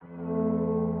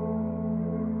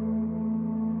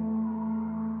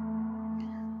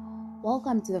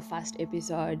Welcome to the first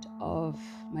episode of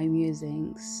my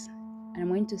musings, and I'm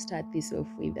going to start this off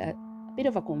with a bit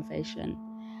of a confession.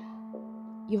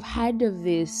 You've heard of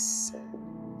this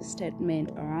statement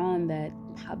around that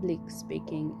public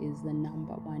speaking is the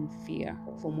number one fear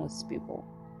for most people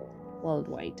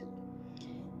worldwide.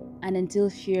 And until a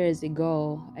few years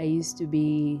ago, I used to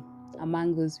be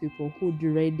among those people who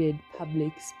dreaded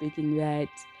public speaking, that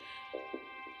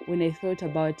when I thought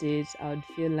about it, I would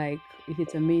feel like if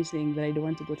it's a meeting, that I don't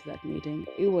want to go to that meeting.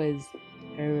 It was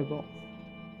terrible.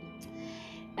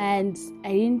 And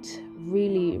I didn't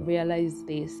really realize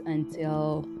this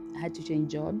until I had to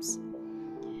change jobs.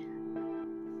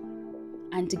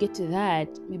 And to get to that,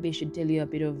 maybe I should tell you a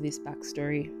bit of this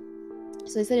backstory.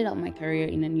 So I started out my career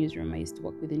in a newsroom. I used to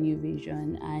work with a New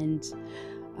Vision, and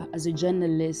as a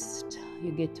journalist,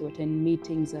 you get to attend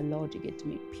meetings a lot, you get to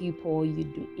meet people, you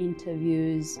do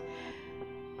interviews.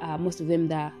 Most of them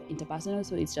they're interpersonal,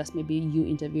 so it's just maybe you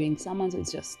interviewing someone, so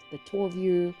it's just the two of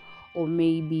you, or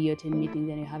maybe you attend meetings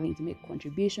and you're having to make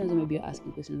contributions, or maybe you're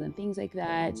asking questions and things like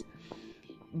that.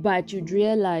 But you'd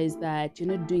realize that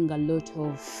you're not doing a lot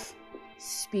of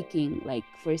speaking. Like,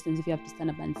 for instance, if you have to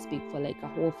stand up and speak for like a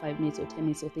whole 5 minutes or 10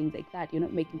 minutes or things like that, you're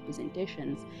not making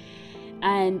presentations.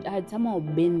 And I had somehow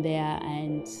been there,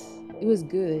 and it was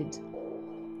good,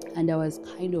 and I was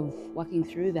kind of working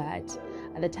through that.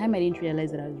 At the time, I didn't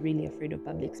realize that I was really afraid of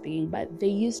public speaking, but there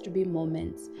used to be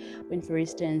moments when, for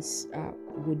instance,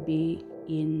 would be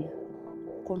in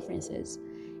conferences,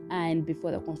 and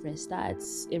before the conference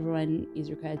starts, everyone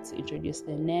is required to introduce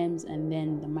their names, and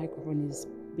then the microphone is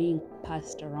being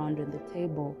passed around on the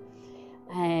table.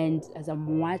 And as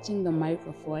I'm watching the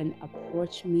microphone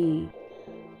approach me,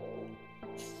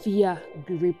 fear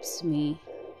grips me.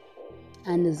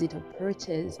 And as it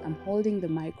approaches, I'm holding the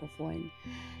microphone,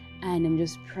 and I'm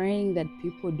just praying that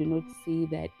people do not see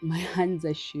that my hands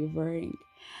are shivering.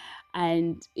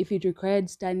 And if it required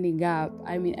standing up,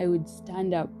 I would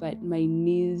stand up, but my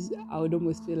knees, I would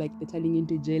almost feel like they're turning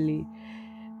into jelly.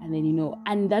 And then,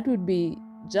 and that would be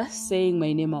just saying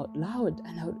my name out loud.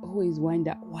 And I would always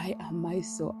wonder, why am I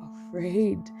so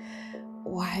afraid?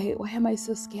 Why am I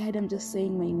so scared? I'm just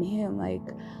saying my name. Like,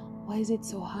 why is it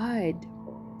so hard?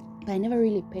 But I never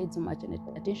really paid so much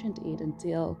attention to it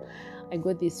until I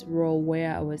got this role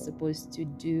where I was supposed to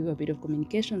do a bit of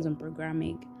communications and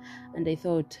programming. And I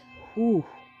thought,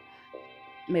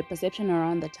 my perception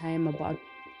around the time about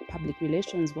public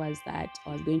relations was that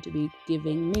I was going to be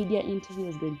giving media interviews, I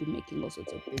was going to be making all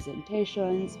sorts of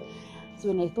presentations. So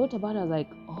when I thought about it, I was like,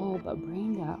 but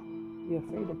Brenda, you're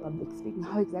afraid of public speaking.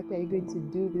 How exactly are you going to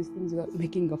do these things without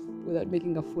making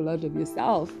a fool out of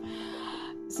yourself?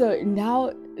 So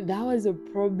now that was a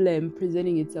problem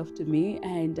presenting itself to me,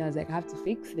 and I was like, I have to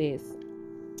fix this.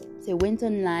 So I went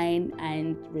online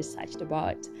and researched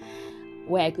about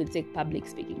where I could take public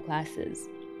speaking classes,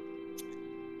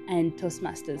 and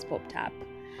Toastmasters popped up.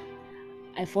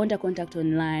 I found a contact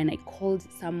online. I called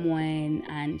someone,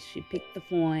 and she picked the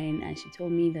phone, and she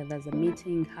told me that there's a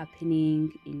meeting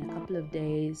happening in a couple of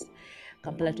days,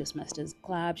 Kampala Toastmasters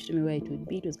Club. She told me where it would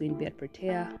be. It was going to be at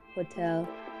Protea Hotel,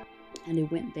 and I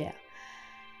went there.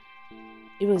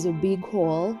 It was a big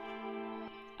hall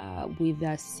with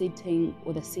the seats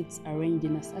arranged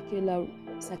in a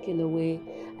circular way,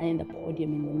 and then the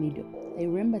podium in the middle. I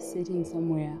remember sitting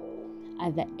somewhere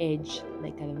at the edge,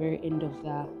 like at the very end of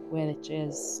where the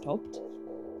chairs stopped,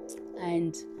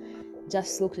 and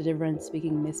just looked at everyone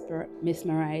speaking,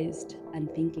 mesmerized,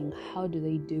 and thinking, how do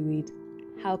they do it?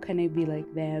 How can I be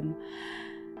like them?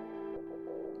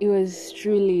 It was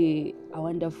truly a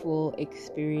wonderful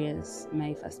experience,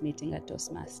 my first meeting at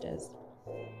Toastmasters.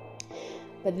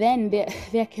 But then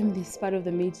there came this part of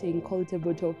the meeting called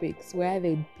Table Topics, where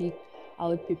they'd pick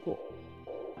out people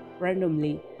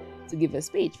randomly to give a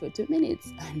speech for 2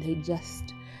 minutes, and I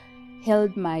just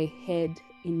held my head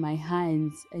in my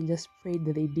hands and just prayed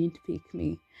that they didn't pick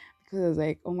me, because I was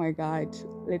like, oh my God,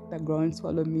 let the ground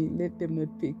swallow me, let them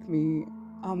not pick me.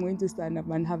 I'm going to stand up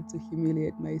and have to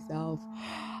humiliate myself.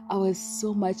 I was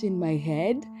so much in my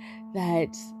head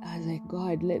that I was like,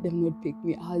 God, let them not pick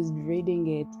me. I was dreading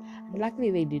it, and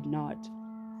luckily they did not.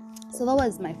 So that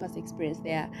was my first experience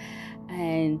there,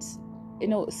 and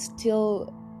I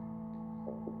still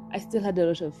had a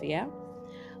lot of fear.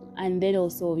 And then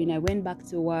also, I went back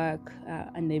to work,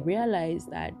 and I realized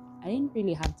that I didn't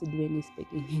really have to do any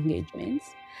speaking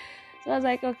engagements. So I was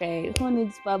like, okay, who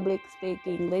needs public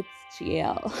speaking? Let's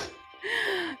chill.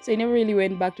 So I never really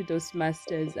went back to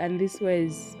Toastmasters, and this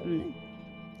was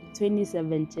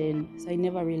 2017. So I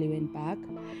never really went back,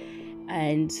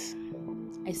 and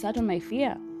I sat on my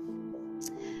fear.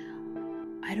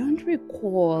 I don't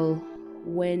recall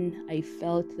when I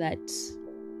felt that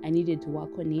I needed to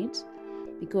work on it,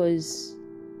 because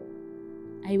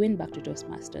I went back to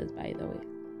Toastmasters, by the way.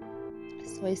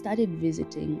 So I started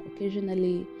visiting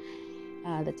occasionally.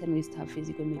 The time we used to have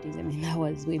physical meetings, I mean, that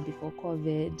was way before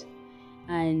COVID.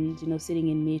 And, sitting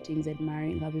in meetings,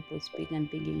 admiring how people speak and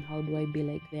thinking, how do I be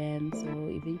like them? So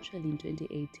eventually in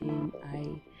 2018, I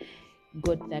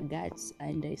got the guts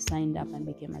and I signed up and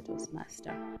became a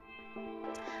Toastmaster.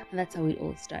 And that's how it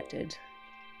all started.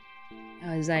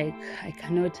 I was like, I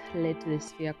cannot let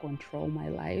this fear control my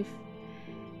life.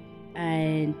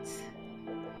 And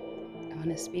I want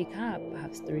to speak up. I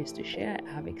have stories to share.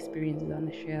 I have experiences I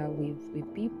want to share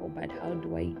with people. But how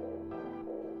do I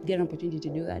get an opportunity to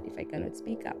do that if I cannot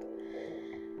speak up?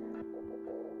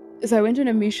 So I went on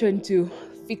a mission to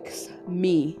fix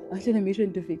me.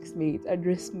 To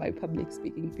address my public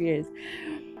speaking fears.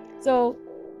 So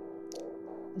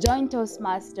joined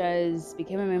Toastmasters,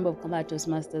 became a member of Combat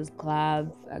Toastmasters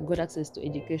Club, got access to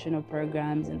educational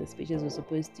programs and the speeches we're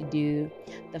supposed to do.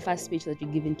 The first speech that you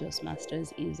give in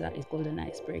Toastmasters is called an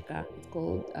icebreaker.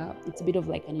 It's a bit of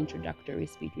like an introductory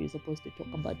speech where you're supposed to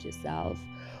talk about yourself,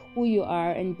 who you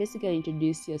are, and basically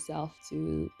introduce yourself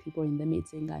to people in the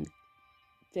meeting and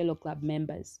fellow club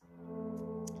members.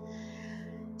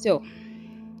 So,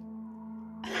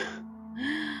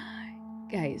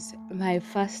 guys, my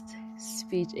first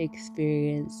speech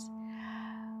experience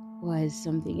was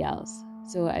something else.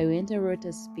 So I went and wrote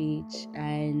a speech,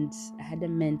 and I had a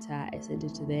mentor. I sent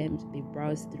it to them. They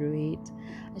browsed through it,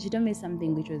 and she told me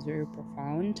something which was very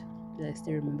profound that I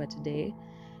still remember today.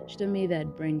 She told me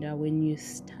that, Brenda, when you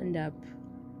stand up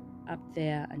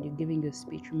there and you're giving your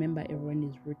speech, remember everyone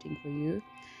is rooting for you,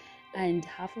 and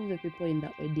half of the people in the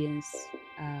audience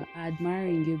are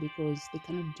admiring you because they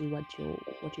cannot do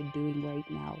what you're doing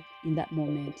right now in that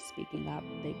moment, speaking up,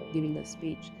 like giving a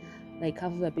speech. Like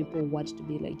half of the people want to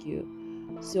be like you.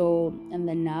 So, and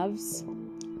the nerves,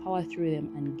 power through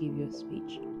them and give your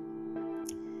speech.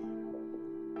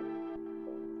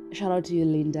 Shout out to you,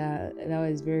 Linda. That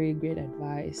was very great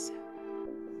advice.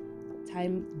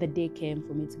 The day came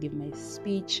for me to give my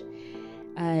speech,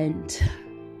 and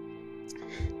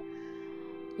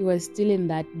it was still in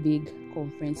that big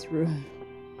conference room.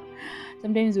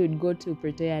 Sometimes we'd go to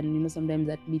Pretoria, and sometimes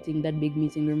that big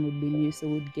meeting room would be new, so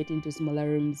we'd get into smaller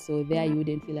rooms. So there you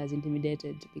wouldn't feel as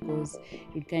intimidated because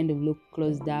it would kind of look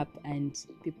closed up and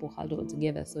people huddled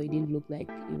together, so it didn't look like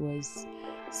it was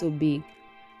so big.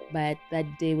 But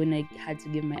that day when I had to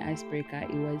give my icebreaker,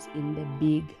 it was in the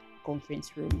big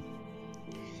conference room.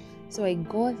 So I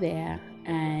go there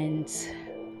and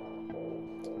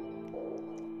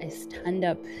I stand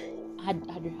up. I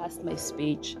had rehearsed my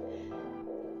speech.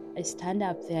 I stand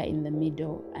up there in the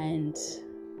middle and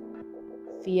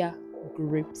fear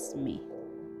grips me.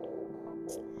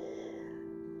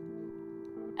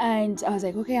 And I was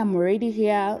like, okay, I'm already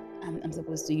here. I'm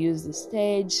supposed to use the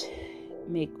stage,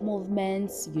 make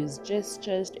movements, use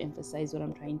gestures to emphasize what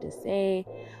I'm trying to say.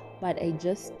 But I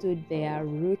just stood there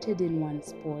rooted in one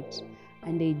spot,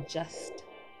 and I just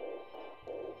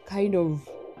kind of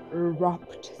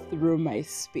rocked through my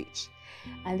speech.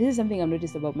 And this is something I've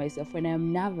noticed about myself. When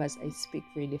I'm nervous, I speak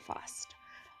really fast.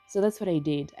 So that's what I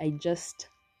did. I just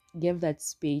gave that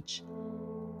speech.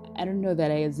 I don't know that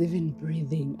I was even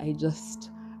breathing. I just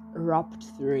rapped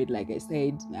through it, like I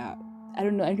said. I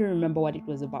don't remember what it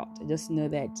was about. I just know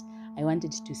that I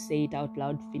wanted to say it out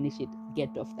loud, finish it,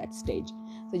 get off that stage.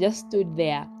 So I just stood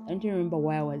there. I don't remember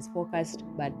where I was focused,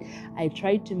 but I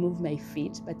tried to move my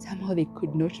feet, but somehow they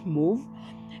could not move.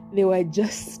 They were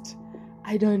just,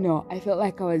 I don't know. I felt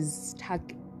like I was stuck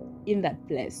in that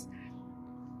place.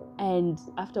 And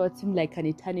after what seemed like an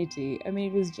eternity, I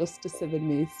mean, it was just a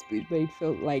 7-minute speech, but it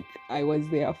felt like I was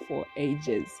there for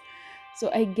ages. So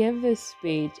I gave this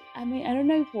speech. I mean, I don't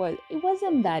know if it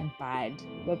wasn't that bad,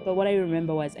 but what I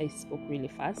remember was I spoke really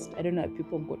fast. I don't know if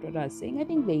people got what I was saying. I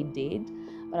think they did,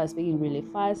 but I was speaking really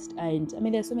fast. And I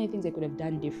mean, there's so many things I could have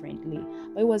done differently,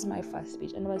 but it was my first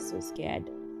speech and I was so scared.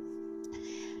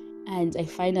 And I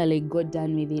finally got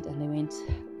done with it, and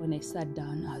when I sat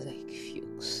down, I was like,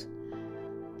 phew,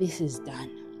 this is done.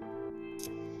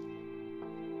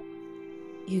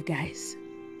 You guys,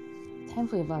 time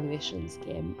for evaluations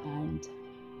came, and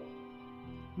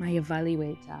my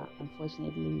evaluator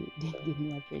unfortunately didn't give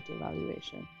me a great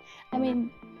evaluation. I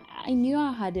mean, I knew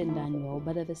I hadn't done well,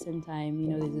 but at the same time,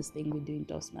 there's this thing we do in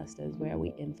Toastmasters where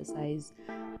we emphasize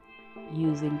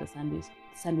using the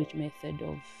sandwich method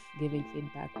of giving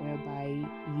feedback, whereby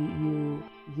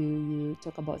you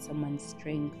talk about someone's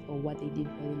strength or what they did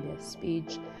well in their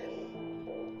speech,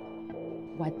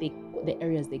 the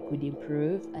areas they could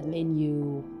improve, and then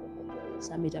you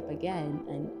sum it up again,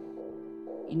 and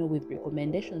with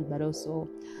recommendations, but also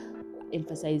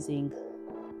emphasizing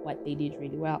what they did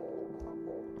really well.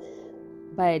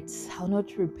 But I'll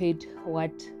not repeat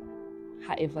what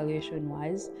her evaluation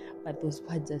was, but those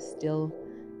words are still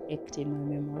etched in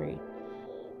my memory,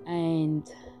 and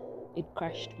it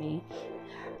crushed me.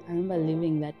 I remember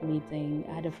leaving that meeting.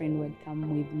 I had a friend who had come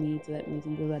with me to that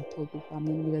meeting because I told people, I'm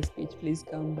going to give a speech, please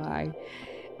come by.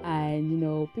 And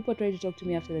people tried to talk to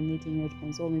me after the meeting, to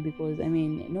console me, because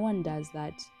no one does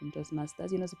that in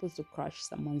Toastmasters. You're not supposed to crush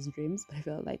someone's dreams, but I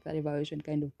felt like that evaluation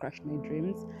kind of crushed my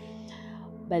dreams.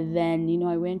 But then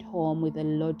I went home with a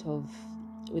lot of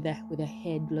with a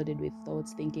head loaded with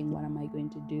thoughts, thinking, what am I going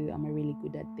to do? Am I really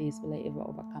good at this? Will I ever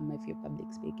overcome my fear of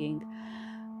public speaking?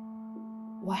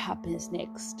 What happens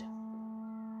next?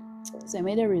 So I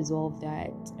made a resolve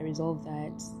that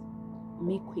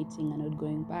me quitting and not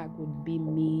going back would be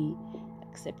me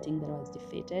accepting that I was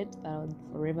defeated, that I would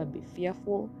forever be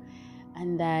fearful,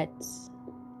 and that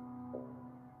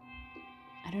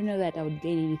I don't know that I would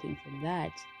gain anything from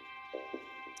that.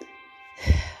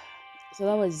 So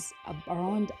that was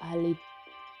around early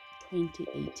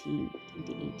 2018.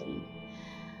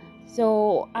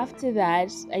 So after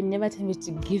that, I never attempted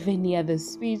to give any other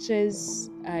speeches.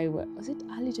 Was it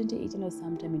early 2018 or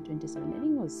sometime in 2017? I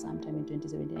think it was sometime in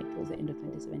 2017, like towards the end of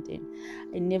 2017.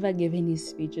 I never gave any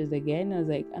speeches again. I was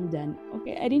like, I'm done.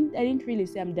 Okay, I didn't really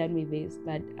say I'm done with this,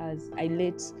 but I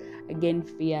let again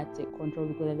fear take control,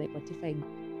 because I was like, what if I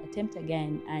attempt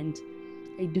again and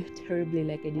I do terribly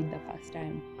like I did the first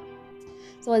time?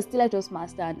 So I was still a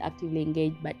Toastmaster and actively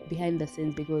engaged, but behind the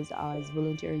scenes, because I was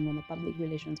volunteering on the public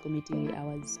relations committee. I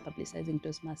was publicizing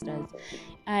Toastmasters,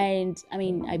 and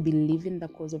I believe in the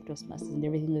cause of Toastmasters and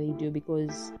everything that they do,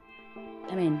 because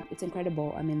it's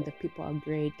incredible. The people are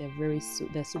great.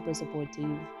 They're super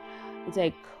supportive. It's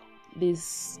like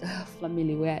this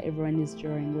family where everyone is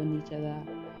drawing on each other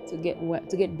to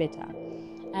get better.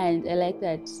 And I like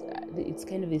that it's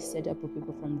kind of this setup of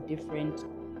people from different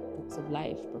walks of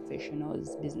life,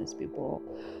 professionals, business people.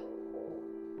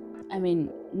 Name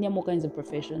all kinds of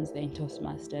professions there in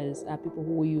Toastmasters. People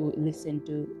who you listen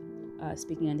to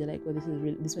speaking, and they're like, oh,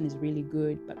 this one is really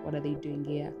good, but what are they doing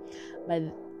here? But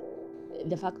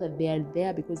the fact that they are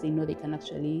there because they know they can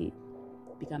actually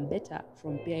become better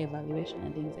from peer evaluation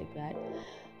and things like that.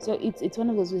 So it's one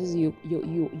of those places you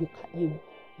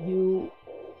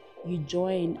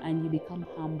join, and you become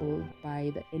humbled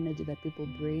by the energy that people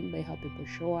bring, by how people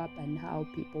show up and how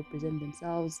people present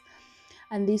themselves,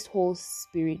 and this whole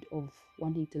spirit of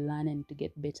wanting to learn and to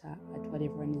get better at what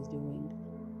everyone is doing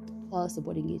while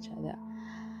supporting each other.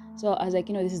 So I was like,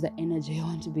 this is the energy I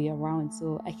want to be around.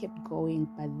 So I kept going,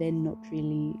 but then not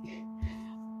really.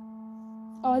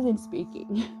 I wasn't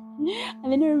speaking.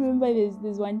 And then I remember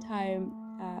this one time,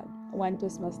 one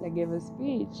Toastmaster gave a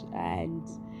speech, and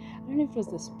I don't know if it was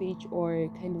a speech or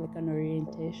kind of like an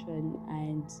orientation,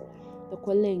 and the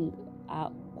calling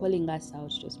us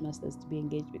out, Toastmasters, to be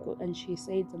engaged, and she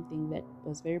said something that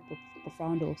was very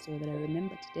profound also, that I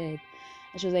remember today.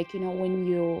 And she was like, when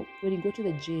you go to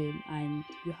the gym and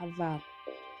you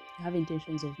have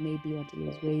intentions of maybe you want to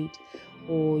lose weight,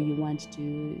 or you want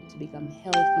to become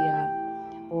healthier,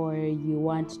 or you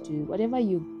want to, whatever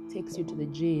takes you to the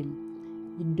gym,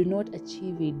 you do not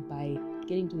achieve it by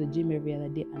getting to the gym every other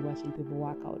day and watching people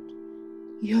work out.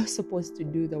 You're supposed to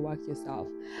do the work yourself.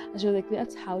 And she was like,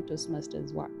 that's how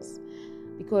Toastmasters works.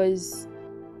 Because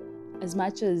as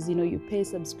much as you pay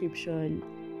subscription,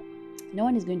 no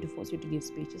one is going to force you to give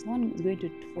speeches. No one is going to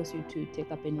force you to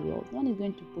take up any roles. No one is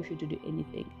going to push you to do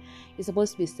anything. You're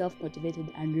supposed to be self-motivated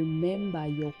and remember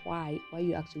your why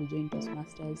you actually joined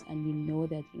Toastmasters, and you know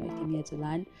that I came here to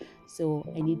learn, so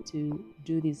I need to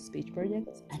do these speech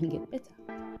projects and get better.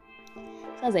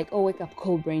 So I was like, oh, wake up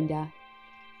call, Brenda.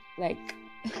 Like,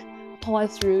 power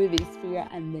through this fear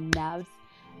and the nerves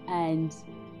and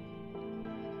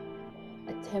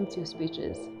attempt your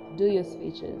speeches, do your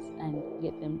speeches and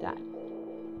get them done.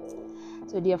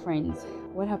 So dear friends,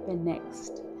 what happened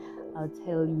next? I'll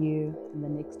tell you in the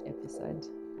next episode.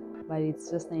 But it's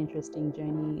just an interesting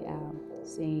journey,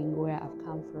 seeing where I've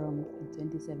come from in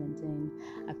 2017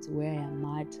 up to where I am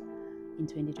at in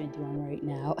 2021 right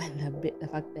now. And the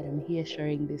fact that I'm here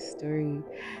sharing this story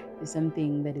is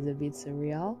something that is a bit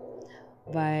surreal.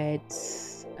 But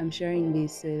I'm sharing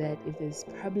this so that if there's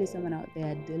probably someone out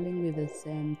there dealing with the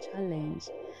same challenge,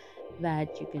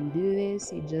 that you can do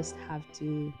this. You just have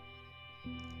to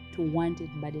want it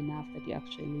bad enough that you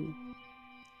actually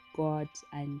go out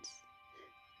and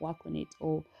work on it,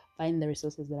 or find the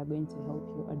resources that are going to help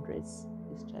you address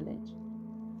this challenge.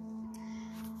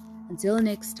 Until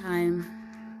next time,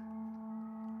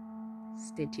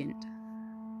 Stay tuned.